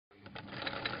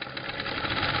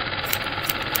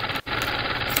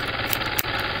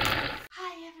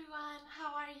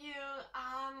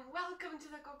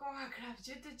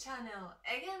YouTube channel.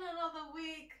 Again, another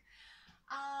week.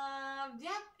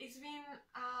 Yeah, it's been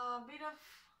a bit of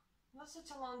not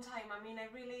such a long time. I mean,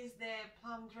 I released the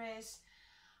plum dress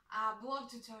blog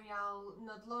tutorial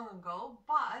not long ago,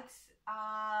 but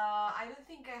I don't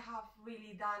think I have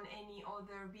really done any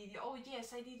other video. Oh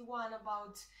yes, I did one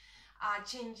about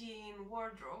changing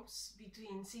wardrobes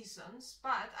between seasons,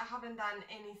 but I haven't done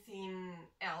anything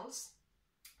else.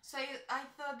 So I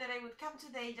thought that I would come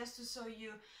today just to show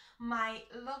you my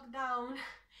lockdown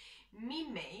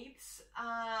me-mates,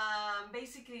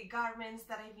 basically garments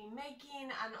that I've been making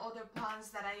and other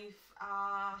plans that I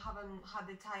haven't had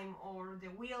the time or the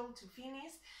will to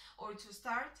finish or to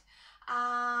start.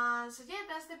 So yeah,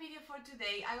 that's the video for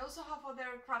today. I also have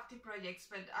other crafty projects,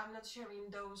 but I'm not sharing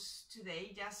those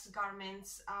today, just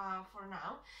garments for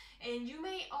now. And you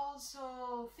may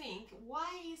also think, why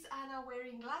is Anna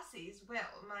wearing glasses?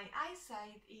 Well, my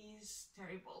eyesight is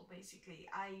terrible, basically.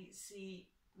 I see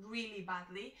really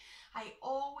badly. I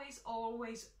always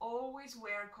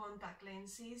wear contact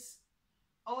lenses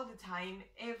all the time,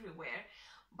 everywhere.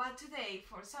 But today,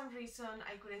 for some reason,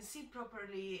 I couldn't see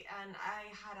properly and I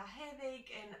had a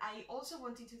headache, and I also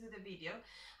wanted to do the video.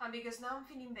 And because now I'm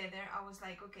feeling better, I was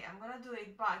like, okay, I'm gonna do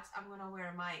it, but I'm gonna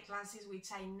wear my glasses, which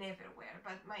I never wear.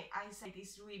 But my eyesight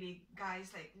is really,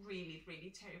 guys, like really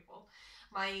terrible.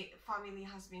 My family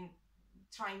has been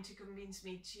trying to convince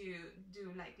me to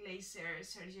do like laser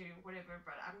surgery or whatever,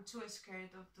 but I'm too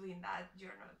scared of doing that.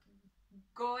 You're not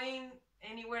going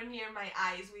anywhere near my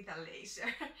eyes with a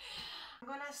laser. I'm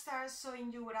gonna start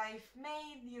showing you what I've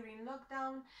made during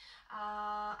lockdown.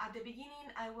 At the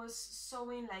beginning I was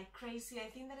sewing like crazy. I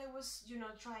think that I was, you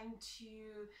know, trying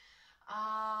to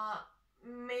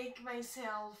make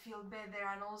myself feel better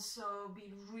and also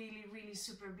be really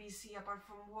super busy apart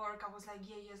from work. I was like,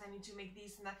 yeah, yes, I need to make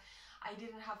this and that. I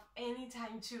didn't have any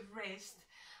time to rest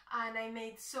and I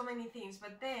made so many things,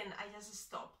 but then I just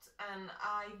stopped, and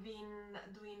I've been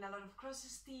doing a lot of cross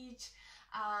stitch,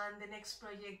 and the next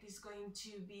project is going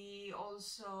to be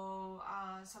also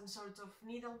some sort of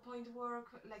needlepoint work,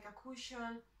 like a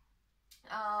cushion.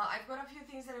 I've got a few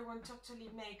things that I want to actually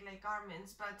make, like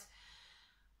garments, but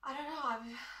I don't know,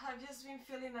 I've just been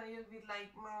feeling a little bit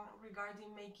like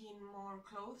regarding making more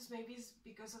clothes. Maybe it's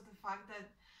because of the fact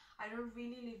that I don't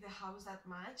really leave the house that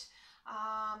much,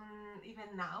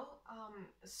 even now.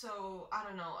 So I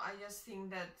don't know, I just think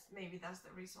that maybe that's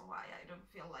the reason why I don't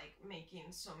feel like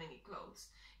making so many clothes,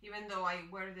 even though I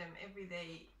wear them every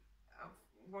day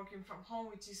working from home,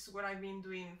 which is what I've been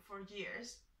doing for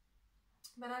years.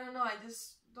 But I don't know, I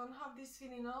just don't have this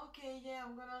feeling, okay, yeah,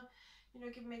 I'm gonna, you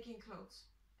know, keep making clothes.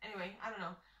 Anyway, I don't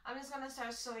know. I'm just gonna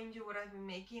start showing you what I've been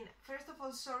making. First of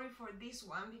all, sorry for this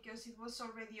one because it was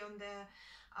already on the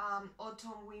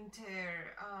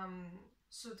autumn-winter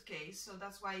suitcase, so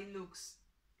that's why it looks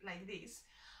like this.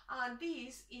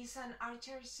 This is an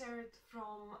archer shirt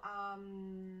from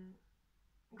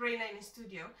Grainline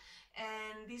Studio,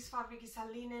 and this fabric is a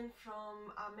linen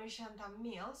from Merchant and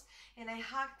Mills, and I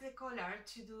hacked the collar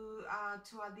to do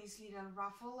to add this little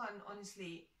ruffle, and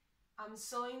honestly, I'm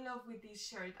so in love with this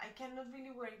shirt. I cannot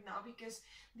really wear it now because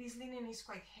this linen is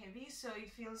quite heavy, so it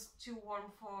feels too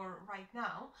warm for right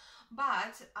now.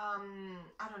 But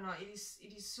I don't know, it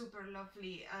is super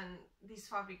lovely, and this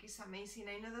fabric is amazing.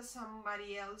 I know that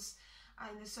somebody else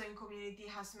in the sewing community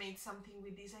has made something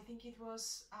with this. I think it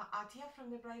was Atia from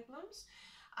the Bright Blooms.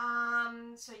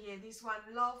 So yeah, this one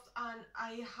loved, and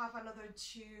I have another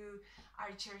two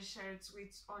archer shirts,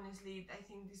 which honestly I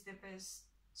think this is the best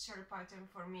shirt pattern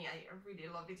for me. I really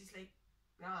love it. It's like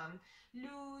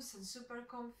loose and super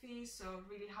comfy, so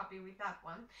really happy with that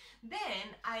one.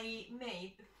 Then I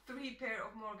made 3 pair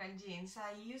of Morgan jeans.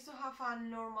 I used to have a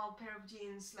normal pair of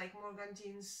jeans, like Morgan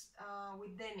jeans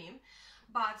with denim,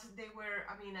 but they were,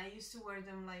 I mean, I used to wear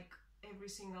them like every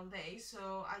single day,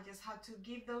 so I just had to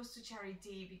give those to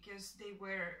charity because they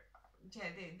were, yeah,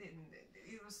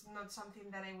 it was not something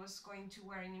that I was going to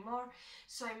wear anymore.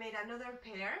 So I made another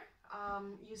pair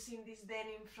using this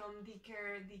denim from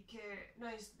Meter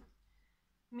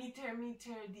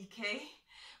DK,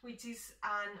 which is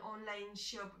an online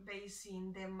shop based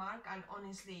in Denmark, and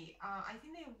honestly I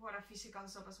think they got a physical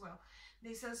shop as well.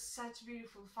 They sell such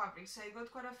beautiful fabrics, so I got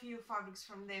quite a few fabrics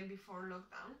from them before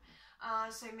lockdown.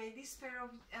 So I made this pair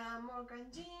of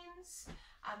Morgan jeans,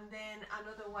 and then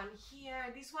another one here.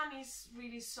 This one is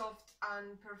really soft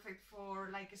and perfect for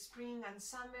like spring and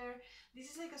summer.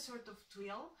 This is like a sort of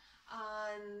twill,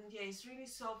 and yeah, it's really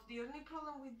soft. The only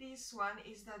problem with this one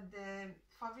is that the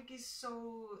fabric is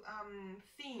so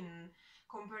thin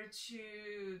compared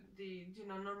to the, you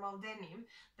know, normal denim,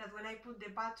 that when I put the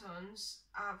buttons,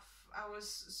 I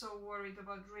was so worried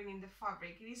about ruining the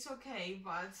fabric. It is okay,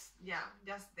 but yeah,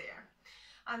 just there.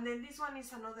 And then this one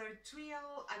is another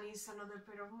twill, and it's another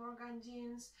pair of Morgan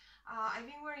jeans. I've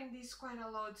been wearing this quite a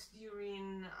lot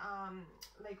during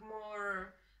like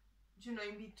more, you know,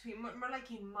 in between, more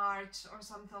like in March or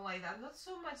something like that, not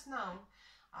so much now.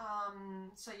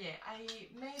 So yeah, I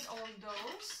made all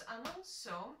those, and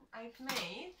also I've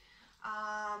made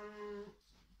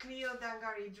Cleo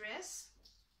Dangari dress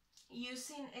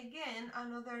using again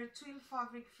another twill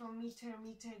fabric from Meter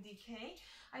Decay.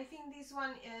 I think this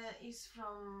one is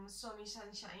from Somi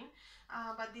Sunshine,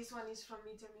 but this one is from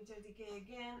Meter Decay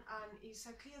again, and it's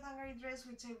a Cleo Dangari dress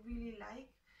which I really like.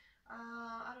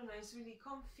 I don't know, it's really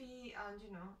comfy, and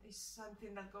you know, it's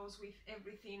something that goes with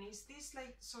everything. It's this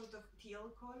like sort of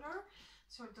teal color,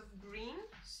 sort of green,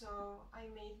 so I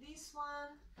made this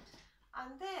one.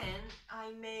 And then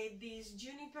I made this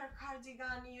juniper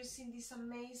cardigan using this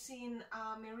amazing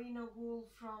merino wool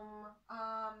from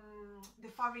the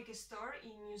fabric store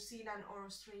in New Zealand or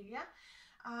Australia.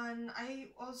 And I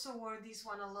also wore this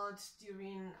one a lot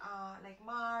during like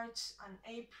March and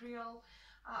April.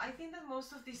 I think that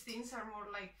most of these things are more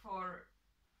like for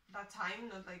that time,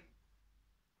 not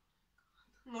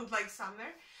like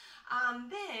summer.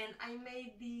 Then I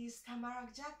made this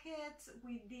tamarack jacket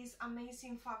with this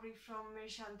amazing fabric from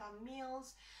Merchant and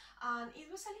Mills, and it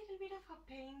was a little bit of a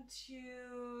pain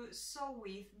to sew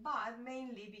with, but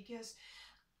mainly because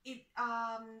it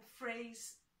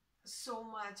frays so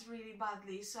much really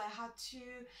badly, so I had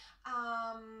to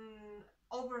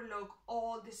overlock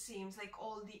all the seams, like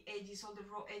all the edges, all the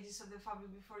raw edges of the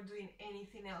fabric before doing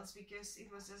anything else, because it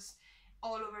was just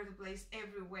all over the place,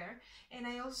 everywhere. And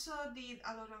I also did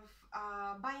a lot of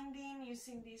binding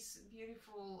using this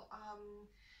beautiful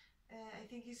I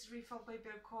think it's Riffle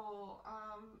Paper Co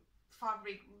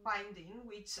fabric binding,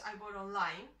 which I bought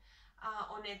online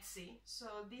on Etsy. So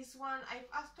this one, I've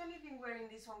actually been wearing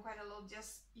this one quite a lot,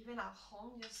 just even at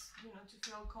home, just, you know, to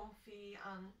feel comfy.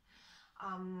 And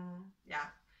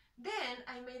yeah, then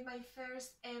I made my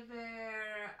first ever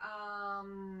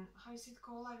how is it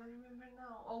called, I don't remember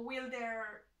now, a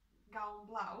Wilder gown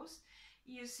blouse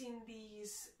using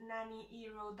this Nani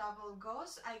Iro double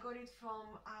gauze. I got it from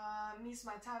Miss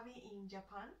Matabi in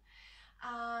Japan,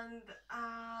 and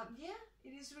yeah, it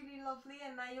is really lovely.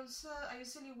 And I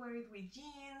usually wear it with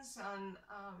jeans, and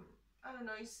I don't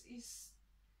know, it's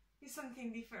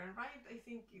something different, right? I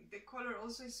think the color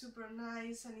also is super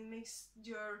nice, and it makes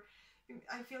your,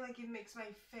 I feel like it makes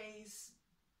my face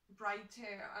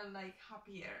brighter and like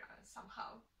happier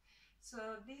somehow. So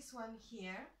this one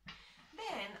here.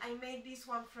 Then I made this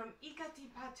one from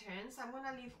Ikati Patterns. I'm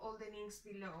gonna leave all the links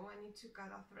below. I need to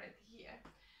cut a thread here.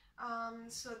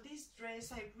 So this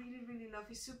dress I really love.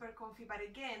 It's super comfy, but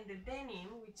again, the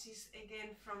denim, which is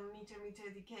again from Meter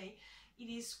Decay, it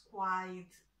is quite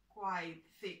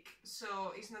thick,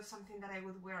 so it's not something that I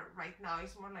would wear right now.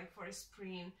 It's more like for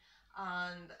spring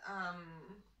and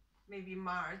maybe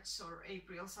March or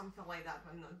April, something like that,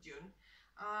 but not June.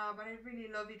 But I really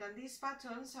love it. And these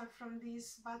buttons are from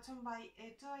this button by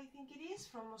Eto, I think it is,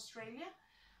 from Australia,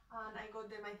 and I got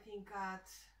them I think at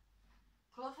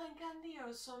Cloth and Candy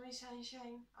or Somi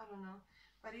Sunshine, I don't know,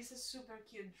 but it's a super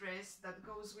cute dress that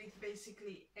goes with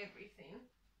basically everything.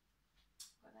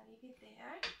 I'm gonna leave it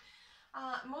there.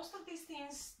 Most of these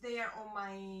things, they are on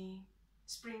my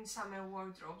spring summer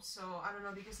wardrobe, so I don't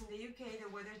know, because in the UK the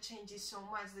weather changes so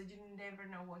much that you never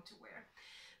know what to wear.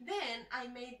 Then I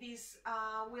made this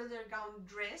Wilder gown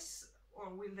dress, or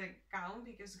Wilder gown,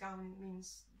 because gown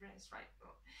means dress, right?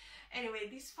 Oh. Anyway,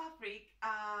 this fabric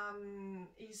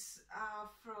is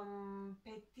from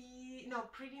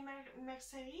Pretty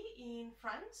Mercerie in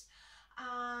France,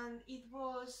 and it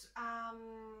was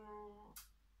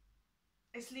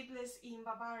Sleepless in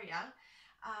Bavaria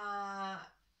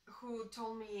who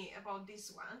told me about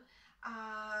this one.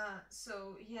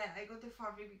 So yeah, I got the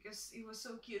fabric because it was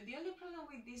so cute. The only problem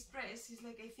with this dress is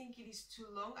like, I think it is too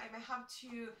long. I might have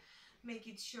to make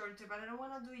it shorter, but I don't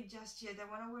want to do it just yet. I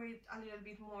want to wear it a little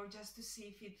bit more just to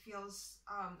see if it feels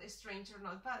strange or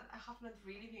not, but I have not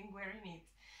really been wearing it.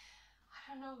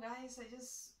 I don't know, guys,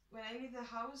 when I leave the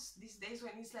house these days,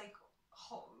 when it's like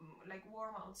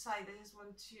warm outside, I just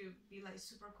want to be like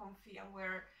super comfy and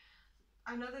wear.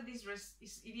 I know that this dress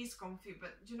is comfy,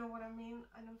 but you know what I mean?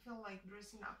 I don't feel like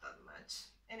dressing up that much.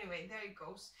 Anyway, there it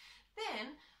goes.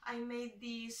 Then I made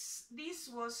this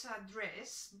was a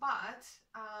dress, but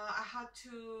I had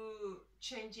to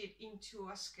change it into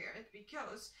a skirt,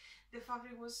 because the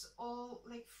fabric was all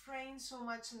like fraying so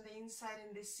much on the inside,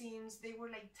 and the seams, they were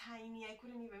like tiny. I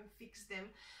couldn't even fix them.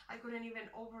 I couldn't even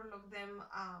overlock them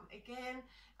again.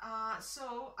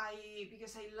 So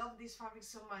because I love this fabric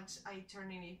so much, I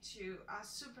turned it into a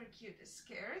super cute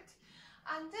skirt.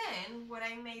 And then what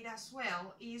I made as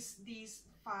well is these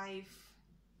 5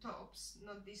 tops,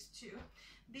 not these 2,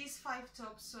 these 5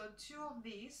 tops. So 2 of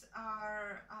these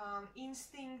are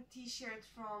Instinct t-shirt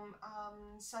from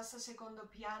Sasha Secondo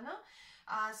Piano.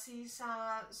 She's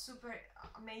a super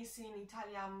amazing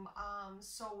Italian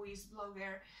sewist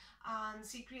blogger, and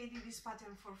she created this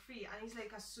pattern for free, and it's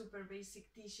like a super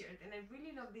basic t-shirt, and I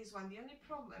really love this one. The only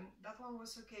problem, that one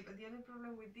was okay, but the only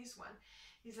problem with this one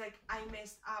is like I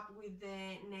messed up with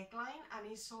the neckline,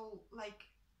 and it's all like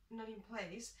not in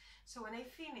place. So when I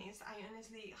finished, I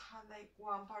honestly had like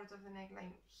one part of the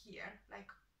neckline here, like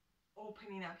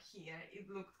opening up here. It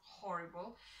looked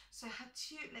horrible, so I had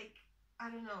to, like, I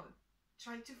don't know,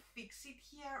 try to fix it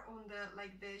here on the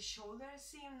like the shoulder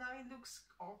seam. Now it looks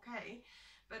okay,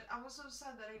 but I was so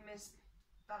sad that I messed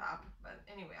that up. But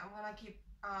anyway, I'm gonna keep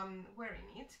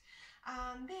wearing it.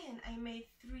 And then I made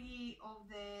 3 of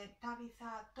the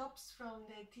Tabitha tops from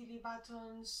the Tilly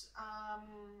Buttons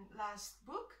last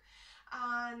book,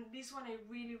 and this one I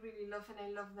really love, and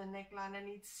I love the neckline, and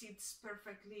it sits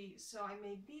perfectly. So I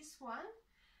made this one.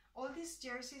 All these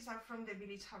jerseys are from the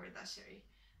Village Haberdashery.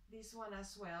 This one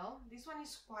as well. This one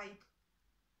is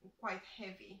quite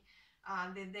heavy,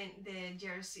 the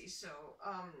jersey, so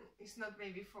it's not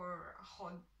maybe for a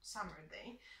hot summer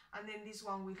day. And then this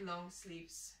one with long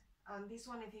sleeves, and this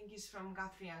one I think is from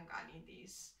Guthrie and Gunny,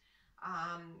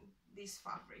 this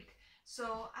fabric.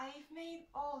 So I've made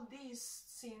all this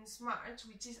since March,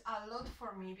 which is a lot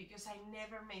for me because I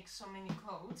never make so many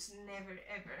clothes, never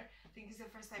ever. I think it's the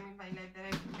first time in my life that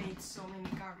I've made so many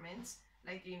garments,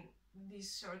 like in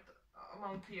this short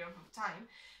amount period of time.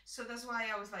 So that's why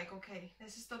I was like, okay,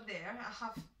 let's stop there. I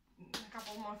have a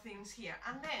couple more things here.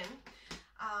 And then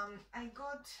I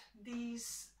got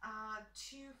these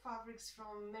 2 fabrics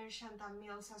from Merchant and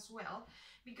Mills as well,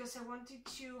 because I wanted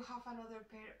to have another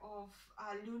pair of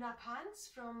Luna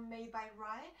pants from Made by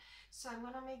Rye. So I'm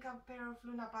gonna make a pair of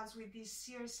Luna pants with this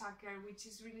seersucker, which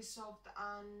is really soft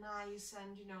and nice,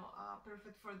 and you know,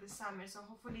 perfect for the summer. So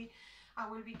hopefully I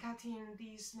will be cutting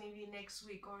these maybe next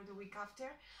week or the week after.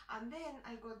 And then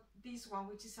I got this one,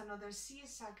 which is another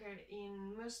seersucker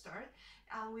in mustard,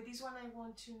 and with this one I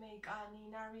want to make an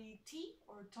inari tee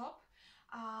or top,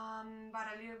 but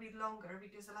a little bit longer,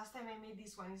 because the last time I made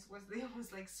this one, it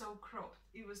was like so cropped,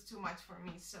 it was too much for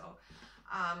me. So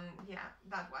yeah,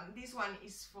 that one. This one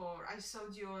is for, I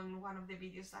showed you on one of the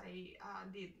videos that I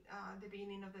did at the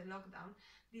beginning of the lockdown.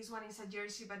 This one is a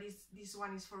jersey, but this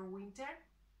one is for winter,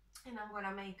 and I'm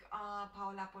gonna make a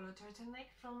Paola Polo turtleneck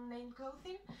from Named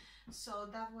Clothing. So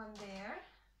that one there.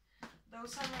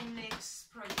 Those are my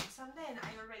next projects. And then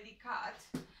I already cut,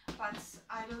 but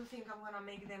I don't think I'm gonna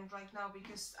make them right now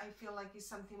because I feel like it's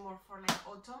something more for like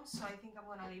autumn. So I think I'm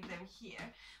gonna leave them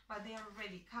here, but they are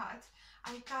already cut.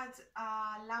 I cut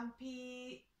a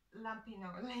lumpy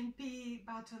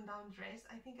button down dress.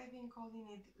 I think I've been calling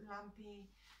it lumpy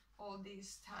all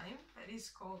this time, but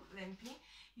it's called Lempy,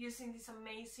 using this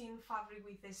amazing fabric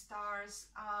with the stars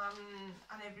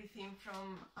and everything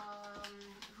from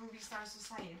Ruby Star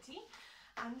Society.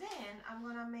 And then I'm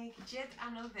gonna make yet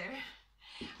another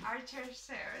archer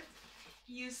shirt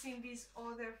using this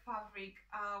other fabric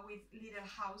with little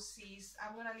houses.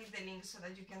 I'm gonna leave the link so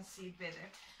that you can see it better,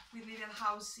 with little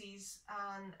houses.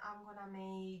 And I'm gonna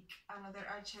make another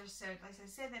archer shirt, as I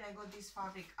said. Then I got this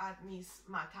fabric at Miss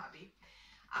Matabi,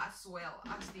 as well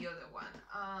as the other one.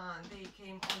 They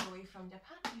came all the way from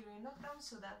Japan during lockdown,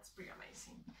 so that's pretty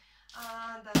amazing.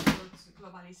 That's what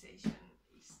globalization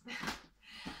is.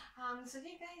 So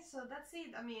yeah guys, so that's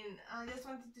it. I mean, I just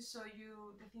wanted to show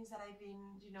you the things that I've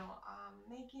been, you know,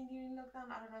 making during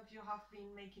lockdown. I don't know if you have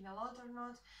been making a lot or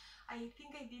not. I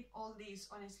think I did all these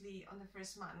honestly on the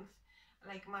first month,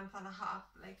 like month and a half,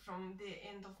 like from the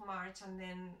end of March and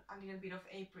then a little bit of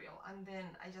April, and then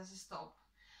I just stopped.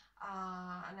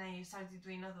 And I started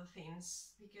doing other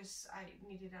things because I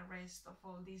needed a rest of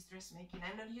all this dressmaking.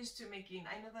 I'm not used to making,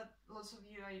 I know that lots of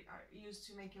you are used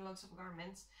to making lots of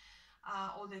garments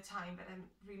all the time, but I'm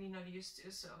really not used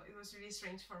to, so it was really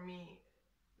strange for me,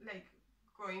 like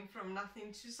going from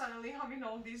nothing to suddenly having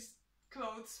all these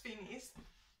clothes finished.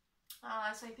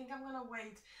 So I think I'm gonna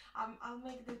wait. I'll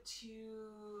make the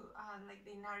 2 like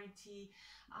the Narity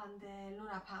and the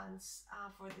Luna pants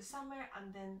for the summer,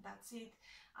 and then that's it,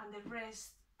 and the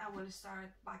rest I will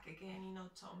start back again in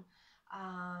autumn.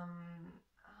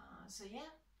 So yeah,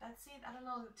 that's it. I don't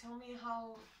know, tell me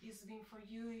how it's been for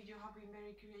you, if you have been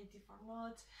very creative or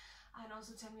not, and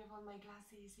also tell me about my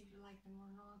glasses, if you like them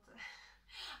or not.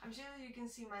 I'm sure that you can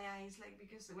see my eyes, like,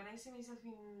 because when I see myself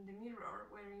in the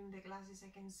mirror wearing the glasses, I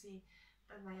can see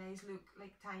that my eyes look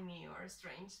like tiny or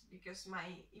strange, because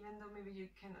even though maybe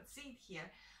you cannot see it here,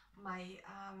 my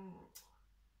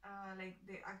like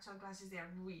the actual glasses, they are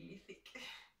really thick.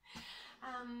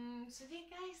 So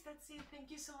yeah guys, that's it. Thank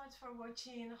you so much for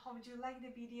watching. Hope you like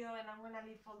the video, and I'm gonna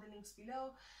leave all the links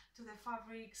below to the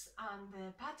fabrics and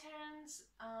the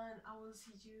patterns, and I will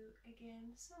see you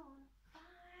again soon.